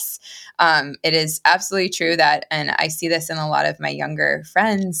costs. It is absolutely true that, and I see this in a lot of my younger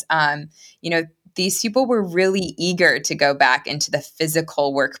friends, these people were really eager to go back into the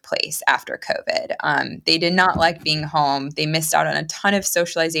physical workplace after COVID. They did not like being home. They missed out on a ton of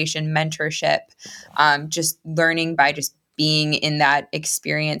socialization, mentorship, just learning by just being in that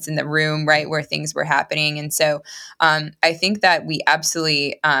experience in the room, right, where things were happening. And so I think that we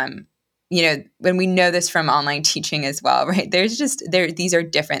absolutely, when we know this from online teaching as well, right, these are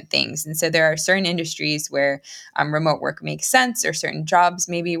different things. And so there are certain industries where remote work makes sense, or certain jobs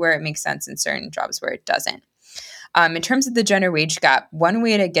maybe where it makes sense, and certain jobs where it doesn't. In terms of the gender wage gap, one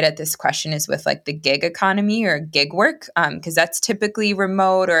way to get at this question is with like the gig economy or gig work, because that's typically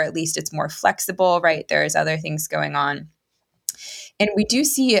remote, or at least it's more flexible, right? There's other things going on. And we do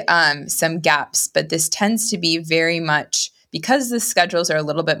see some gaps, but this tends to be very much because the schedules are a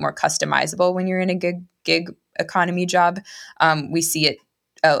little bit more customizable when you're in a gig economy job. We see it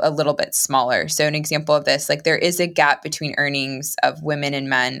a little bit smaller. So an example of this, like there is a gap between earnings of women and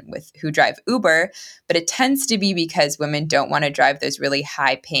men who drive Uber, but it tends to be because women don't want to drive those really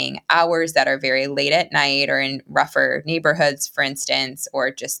high paying hours that are very late at night or in rougher neighborhoods, for instance,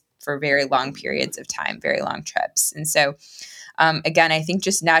 or just for very long periods of time, very long trips. And so again, I think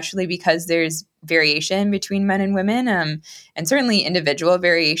just naturally because there's variation between men and women, and certainly individual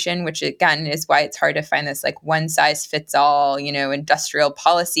variation, which again is why it's hard to find this like one size fits all, industrial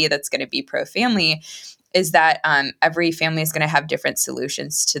policy that's going to be pro-family, is that every family is going to have different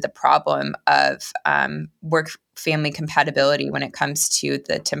solutions to the problem of work-family compatibility when it comes to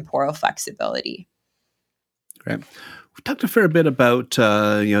the temporal flexibility. Great. We've talked a fair bit about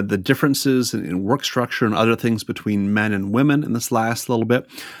the differences in work structure and other things between men and women in this last little bit.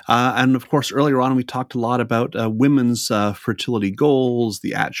 And of course, earlier on, we talked a lot about women's fertility goals,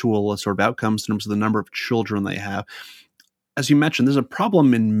 the actual sort of outcomes in terms of the number of children they have. As you mentioned, there's a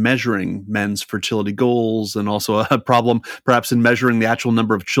problem in measuring men's fertility goals, and also a problem perhaps in measuring the actual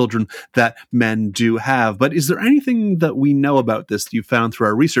number of children that men do have. But is there anything that we know about this that you found through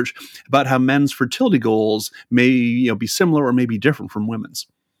our research about how men's fertility goals may be similar or may be different from women's?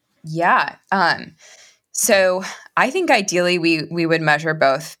 Yeah. So I think ideally we would measure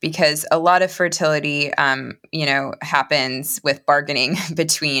both, because a lot of fertility, happens with bargaining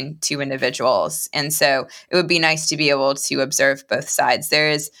between two individuals. And so it would be nice to be able to observe both sides. There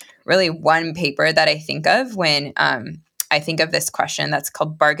is really one paper that I think of when I think of this question that's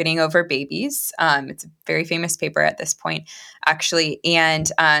called Bargaining Over Babies. It's a very famous paper at this point, actually.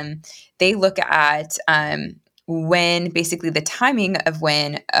 And they look at when basically the timing of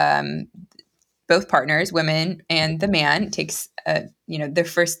when both partners, women and the man, takes, their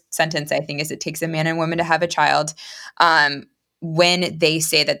first sentence, I think, is it takes a man and woman to have a child. when they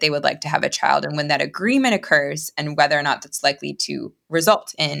say that they would like to have a child and when that agreement occurs and whether or not that's likely to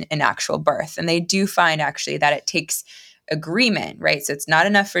result in an actual birth. And they do find actually that it takes agreement, right? So it's not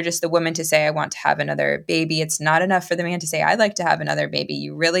enough for just the woman to say, I want to have another baby. It's not enough for the man to say, I'd like to have another baby.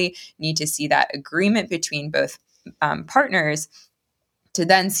 You really need to see that agreement between both partners to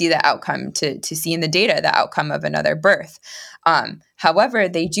then see the outcome, to see in the data the outcome of another birth. However,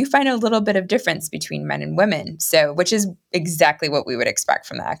 they do find a little bit of difference between men and women, so which is exactly what we would expect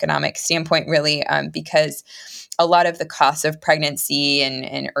from the economic standpoint, really, because a lot of the costs of pregnancy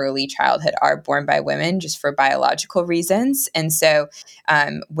and early childhood are borne by women just for biological reasons. And so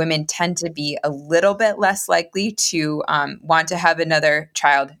women tend to be a little bit less likely to want to have another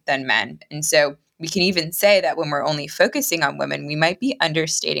child than men. And so we can even say that when we're only focusing on women, we might be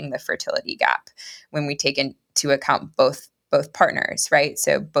understating the fertility gap when we take into account both partners, right?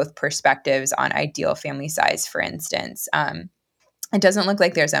 So both perspectives on ideal family size, for instance. It doesn't look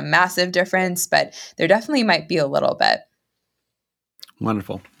like there's a massive difference, but there definitely might be a little bit.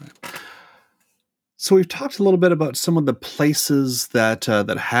 Wonderful. So we've talked a little bit about some of the places that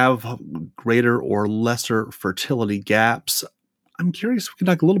have greater or lesser fertility gaps. I'm curious if we can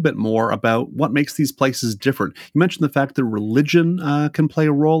talk a little bit more about what makes these places different. You mentioned the fact that religion can play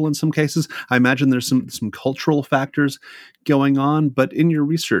a role in some cases. I imagine there's some cultural factors going on, but in your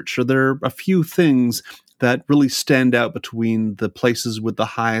research, are there a few things that really stand out between the places with the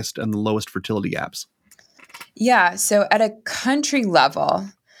highest and the lowest fertility gaps? Yeah, so at a country level,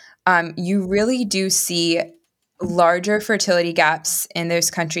 you really do see larger fertility gaps in those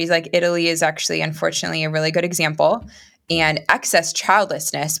countries. Like Italy is actually, unfortunately, a really good example. And excess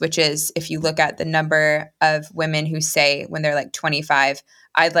childlessness, which is if you look at the number of women who say when they're like 25,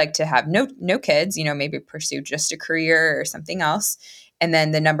 I'd like to have no kids, maybe pursue just a career or something else. And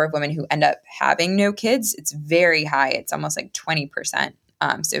then the number of women who end up having no kids, it's very high. It's almost like 20%.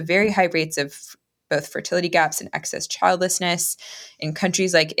 So very high rates of both fertility gaps and excess childlessness in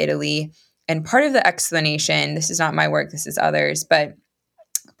countries like Italy. And part of the explanation, this is not my work, this is others, but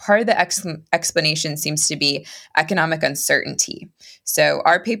part of the explanation seems to be economic uncertainty. So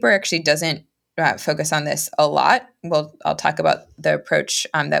our paper actually doesn't focus on this a lot. I'll talk about the approach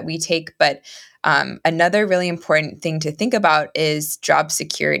that we take, but another really important thing to think about is job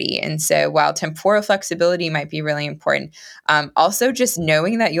security. And so while temporal flexibility might be really important, also just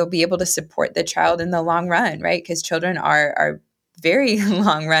knowing that you'll be able to support the child in the long run, right? Because children are very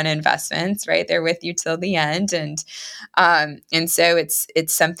long run investments, right? They're with you till the end. And so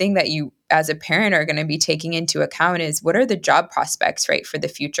it's something that you as a parent are going to be taking into account is what are the job prospects, right, for the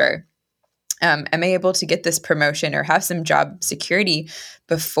future? Am I able to get this promotion or have some job security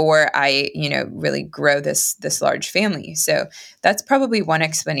before I, really grow this large family? So that's probably one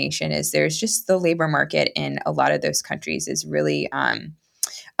explanation is there's just the labor market in a lot of those countries is really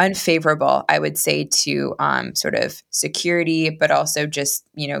unfavorable, I would say, to sort of security, but also just,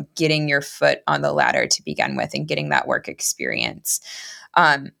 getting your foot on the ladder to begin with and getting that work experience.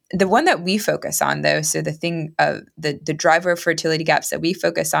 The one that we focus on, though, so the thing of the driver of fertility gaps that we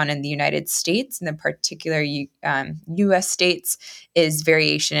focus on in the United States, and in particular U.S. states, is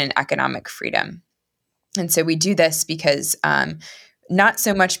variation in economic freedom. And so we do this because not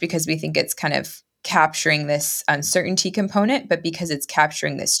so much because we think it's kind of capturing this uncertainty component, but because it's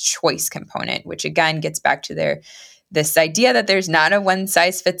capturing this choice component, which again gets back to this idea that there's not a one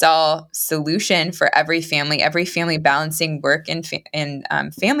size fits all solution for every family. Every family balancing work and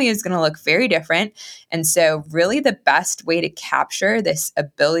family is going to look very different. And so really the best way to capture this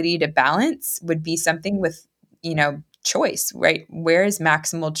ability to balance would be something with, choice, right? Where is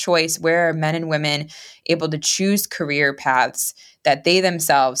maximal choice? Where are men and women able to choose career paths that they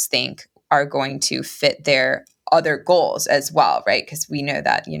themselves think are going to fit their other goals as well, right? Because we know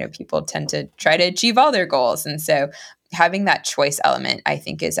that, people tend to try to achieve all their goals. And so having that choice element, I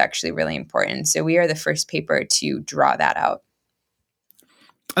think, is actually really important. So we are the first paper to draw that out.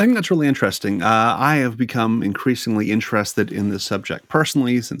 I think that's really interesting. I have become increasingly interested in this subject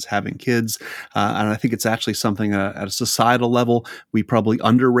personally since having kids, and I think it's actually something at a societal level we probably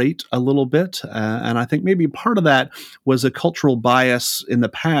underrate a little bit. And I think maybe part of that was a cultural bias in the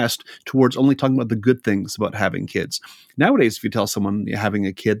past towards only talking about the good things about having kids. Nowadays, if you tell someone you're having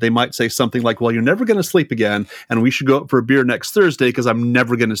a kid, they might say something like, well, you're never going to sleep again, and we should go out for a beer next Thursday because I'm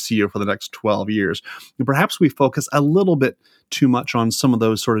never going to see you for the next 12 years. And perhaps we focus a little bit too much on some of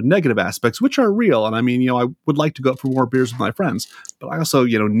those sort of negative aspects, which are real. And I mean, I would like to go out for more beers with my friends, but I also,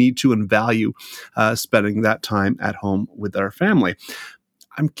 need to and value spending that time at home with our family.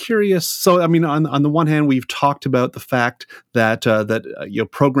 I'm curious. So, I mean, on the one hand, we've talked about the fact that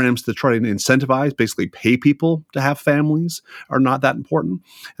programs that try to incentivize, basically pay people to have families, are not that important.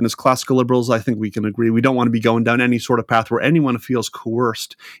 And as classical liberals, I think we can agree we don't want to be going down any sort of path where anyone feels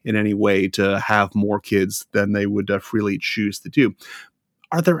coerced in any way to have more kids than they would freely choose to do.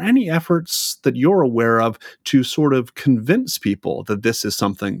 Are there any efforts that you're aware of to sort of convince people that this is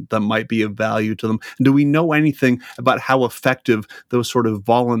something that might be of value to them? And do we know anything about how effective those sort of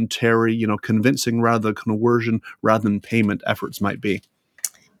voluntary, convincing rather than coercion rather than payment efforts might be?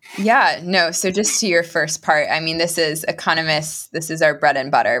 Yeah, no. So just to your first part, I mean, this is economists, this is our bread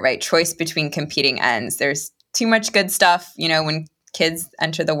and butter, right? Choice between competing ends. There's too much good stuff, when kids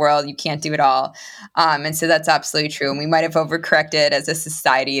enter the world, you can't do it all. And so that's absolutely true. And we might have overcorrected as a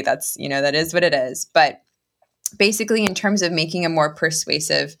society. That's, that is what it is. But basically, in terms of making a more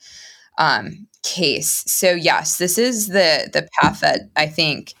persuasive case. So yes, this is the path that I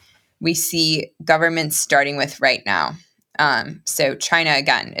think we see governments starting with right now. So China,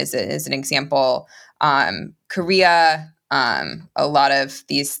 again, is an example. Korea, a lot of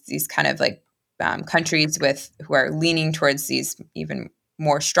these kind of like countries who are leaning towards these even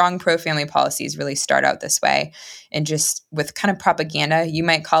more strong pro-family policies really start out this way. And just with kind of propaganda, you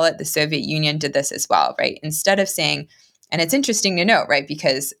might call it, the Soviet Union did this as well, right? Instead of saying, and it's interesting to note, right,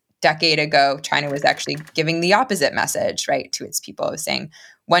 because decade ago, China was actually giving the opposite message, right, to its people. It was saying,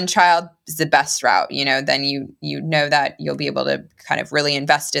 one child is the best route, then you know that you'll be able to kind of really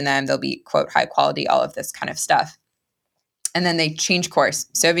invest in them. They'll be, quote, high quality, all of this kind of stuff. And then they changed course.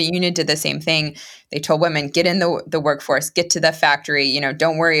 Soviet Union did the same thing. They told women, get in the workforce, get to the factory,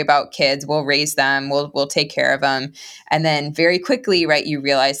 don't worry about kids. We'll raise them. We'll take care of them. And then very quickly, right, you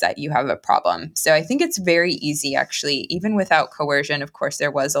realize that you have a problem. So I think it's very easy, actually, even without coercion. Of course, there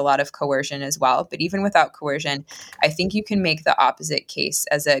was a lot of coercion as well. But even without coercion, I think you can make the opposite case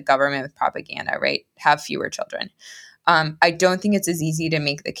as a government with propaganda, right? Have fewer children. I don't think it's as easy to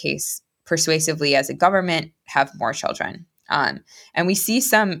make the case persuasively as a government, have more children. And we see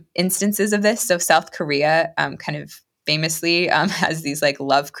some instances of this. So South Korea kind of famously has these like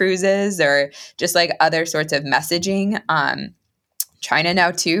love cruises or just like other sorts of messaging. China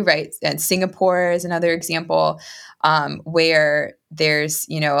now too, right? And Singapore is another example where there's,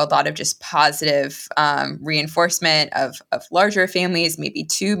 a lot of just positive reinforcement of larger families, maybe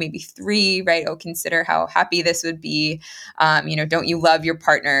 2, maybe 3, right? Oh, consider how happy this would be. Don't you love your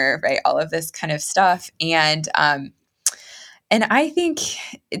partner, right? All of this kind of stuff. And I think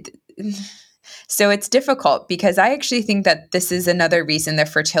so it's difficult because I actually think that this is another reason the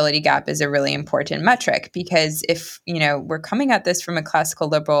fertility gap is a really important metric, because if, we're coming at this from a classical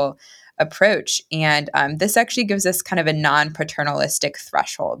liberal approach, and this actually gives us kind of a non-paternalistic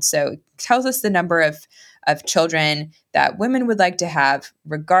threshold. So it tells us the number of children that women would like to have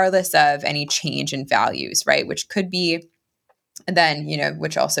regardless of any change in values, right? Which could be then,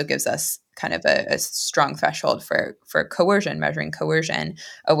 which also gives us kind of a strong threshold for coercion, measuring coercion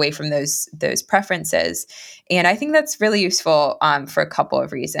away from those preferences. And I think that's really useful for a couple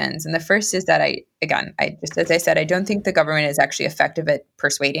of reasons. And the first is that I just, as I said, I don't think the government is actually effective at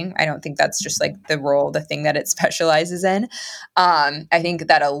persuading. I don't think that's just like the thing that it specializes in. I think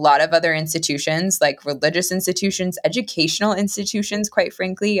that a lot of other institutions, like religious institutions, educational institutions, quite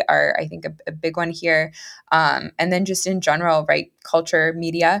frankly, are, I think, a big one here. And then just in general, right, culture,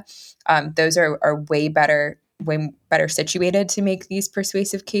 media, those are way better situated to make these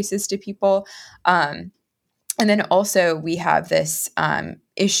persuasive cases to people. And then also we have this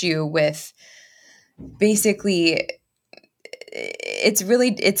issue with basically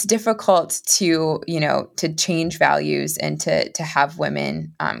it's difficult to change values and to have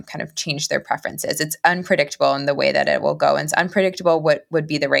women kind of change their preferences. It's unpredictable in the way that it will go, and it's unpredictable what would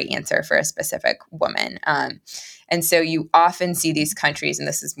be the right answer for a specific woman. And so you often see these countries, and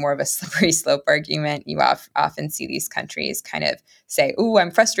this is more of a slippery slope argument, you often see these countries kind of say, "Ooh,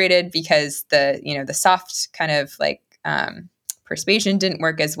 I'm frustrated because the soft kind of like persuasion didn't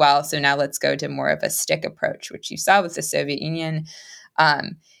work as well. So now let's go to more of a stick approach," which you saw with the Soviet Union.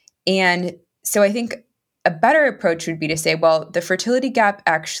 And so I think a better approach would be to say, well, the fertility gap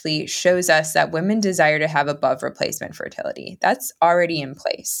actually shows us that women desire to have above replacement fertility. That's already in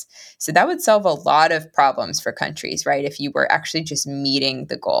place. So that would solve a lot of problems for countries, right? If you were actually just meeting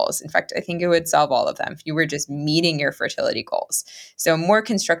the goals. In fact, I think it would solve all of them if you were just meeting your fertility goals. So a more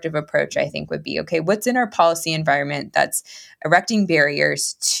constructive approach, I think, would be, okay, what's in our policy environment that's erecting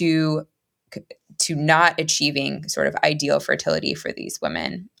barriers to not achieving sort of ideal fertility for these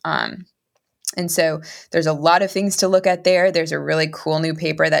women? And so there's a lot of things to look at there. There's a really cool new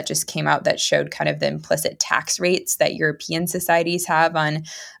paper that just came out that showed kind of the implicit tax rates that European societies have on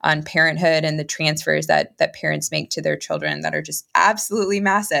parenthood and the transfers that parents make to their children that are just absolutely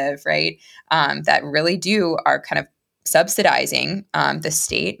massive, right? That really are kind of subsidizing the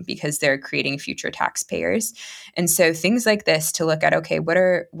state because they're creating future taxpayers. And so things like this to look at, okay, what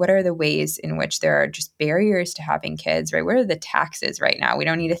are the ways in which there are just barriers to having kids, right? What are the taxes right now? We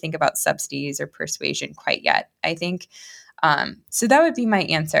don't need to think about subsidies or persuasion quite yet, I think. So that would be my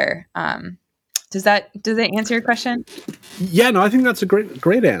answer. Does that answer your question? Yeah, no, I think that's a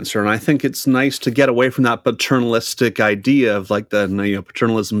great answer, and I think it's nice to get away from that paternalistic idea of like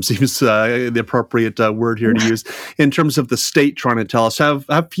paternalism seems the appropriate word here to use in terms of the state trying to tell us have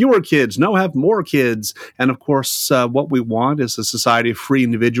fewer kids, no, have more kids, and of course, what we want is a society of free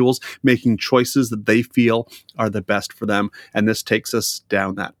individuals making choices that they feel are the best for them, and this takes us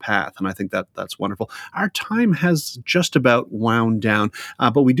down that path, and I think that's wonderful. Our time has just about wound down,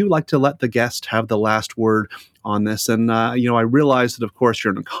 but we do like to let the guest have the last word on this. And, I realize that, of course,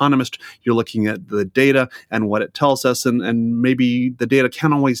 you're an economist. You're looking at the data and what it tells us. And maybe the data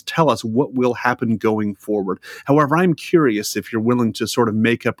can't always tell us what will happen going forward. However, I'm curious if you're willing to sort of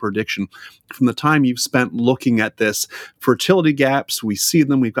make a prediction from the time you've spent looking at this. Fertility gaps, we see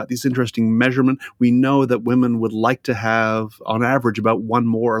them. We've got these interesting measurement. We know that women would like to have, on average, about one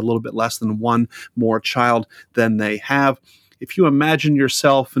more or a little bit less than one more child than they have. If you imagine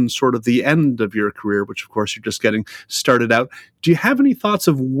yourself in sort of the end of your career, which of course you're just getting started out, do you have any thoughts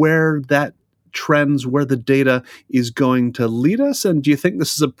of where that trends, where the data is going to lead us? And do you think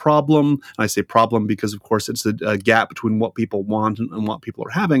this is a problem? I say problem because, of course, it's a gap between what people want and what people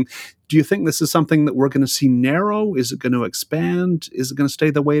are having. Do you think this is something that we're going to see narrow? Is it going to expand? Is it going to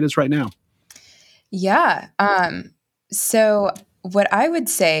stay the way it is right now? Yeah. So what I would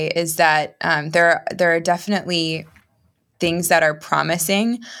say is that there are definitely things that are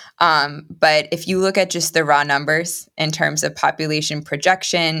promising. But if you look at just the raw numbers in terms of population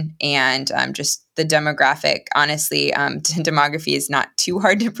projection and just the demographic, honestly, demography is not too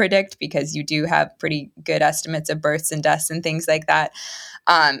hard to predict because you do have pretty good estimates of births and deaths and things like that.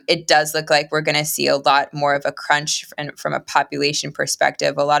 It does look like we're going to see a lot more of a crunch from a population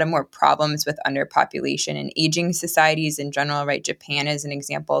perspective, a lot of more problems with underpopulation and aging societies in general, right? Japan is an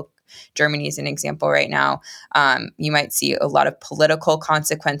example. Germany is an example right now. You might see a lot of political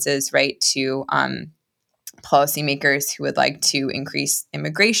consequences, right, to policymakers who would like to increase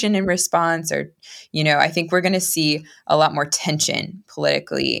immigration in response, or, I think we're going to see a lot more tension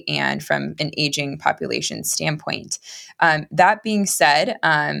politically and from an aging population standpoint. That being said,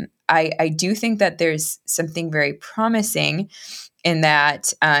 I do think that there's something very promising in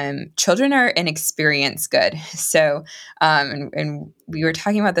that children are an experience good. So, and we were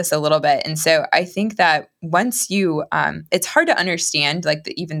talking about this a little bit. And so I think that once it's hard to understand like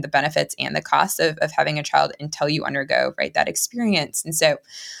even the benefits and the costs of having a child until you undergo, right, that experience. And so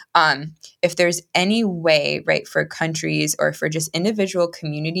if there's any way, right, for countries or for just individual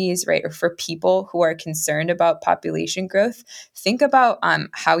communities, right, or for people who are concerned about population growth, think about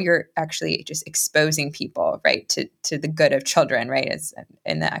how you're actually just exposing people, right, to the good of children, right, as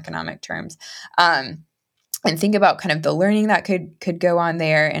in the economic terms. And think about kind of the learning that could go on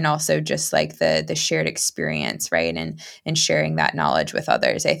there, and also just like the shared experience, right, and sharing that knowledge with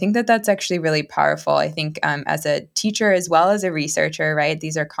others. I think that that's actually really powerful. I think as a teacher as well as a researcher, right,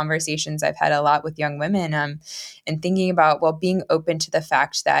 these are conversations I've had a lot with young women, and thinking about, well, being open to the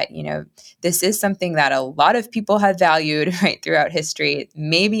fact that this is something that a lot of people have valued, right, throughout history.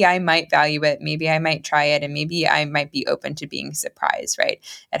 Maybe I might value it, maybe I might try it, and maybe I might be open to being surprised, right,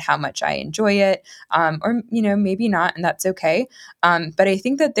 at how much I enjoy it, or maybe not, and that's okay. But I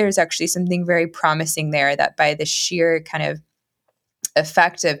think that there's actually something very promising there, that by the sheer kind of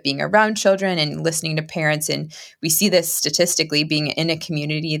effect of being around children and listening to parents, and we see this statistically, being in a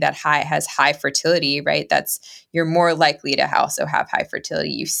community that has high fertility, right, you're more likely to also have high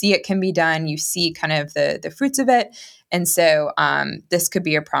fertility. You see it can be done, you see kind of the fruits of it. And so this could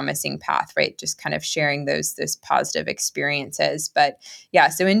be a promising path, right? Just kind of sharing those positive experiences. But yeah,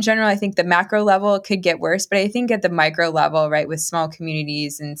 so in general, I think the macro level could get worse, but I think at the micro level, right, with small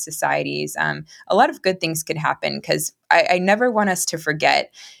communities and societies, a lot of good things could happen, because I never want us to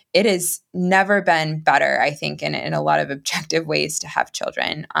forget it has never been better, I think, in a lot of objective ways to have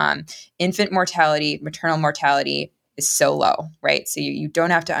children. Infant mortality, maternal mortality is so low, right? So you don't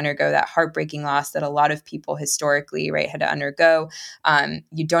have to undergo that heartbreaking loss that a lot of people historically, right, had to undergo.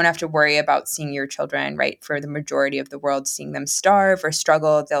 You don't have to worry about seeing your children, right, for the majority of the world, seeing them starve or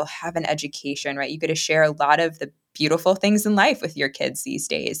struggle. They'll have an education, right? You get to share a lot of the beautiful things in life with your kids these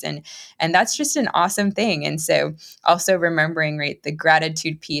days. And that's just an awesome thing. And so also remembering, right, the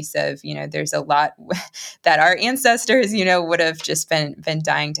gratitude piece of, there's a lot that our ancestors, would have just been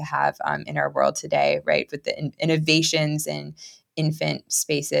dying to have in our world today, right, with the innovations in infant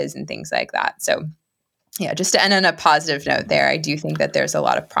spaces and things like that. So yeah, just to end on a positive note there, I do think that there's a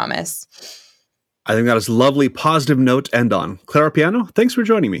lot of promise. I think that is a lovely positive note to end on. Clara Piano, thanks for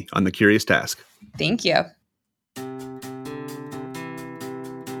joining me on The Curious Task. Thank you.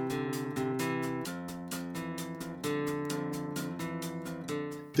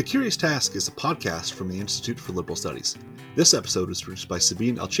 The Curious Task is a podcast from the Institute for Liberal Studies. This episode was produced by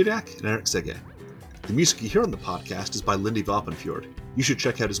Sabine Alchiriak and Eric Sege. The music you hear on the podcast is by Lindy Voppenfjord. You should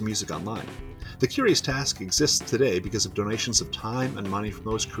check out his music online. The Curious Task exists today because of donations of time and money from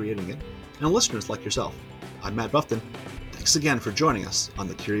those creating it, and listeners like yourself. I'm Matt Buffton. Thanks again for joining us on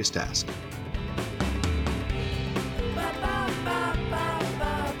The Curious Task.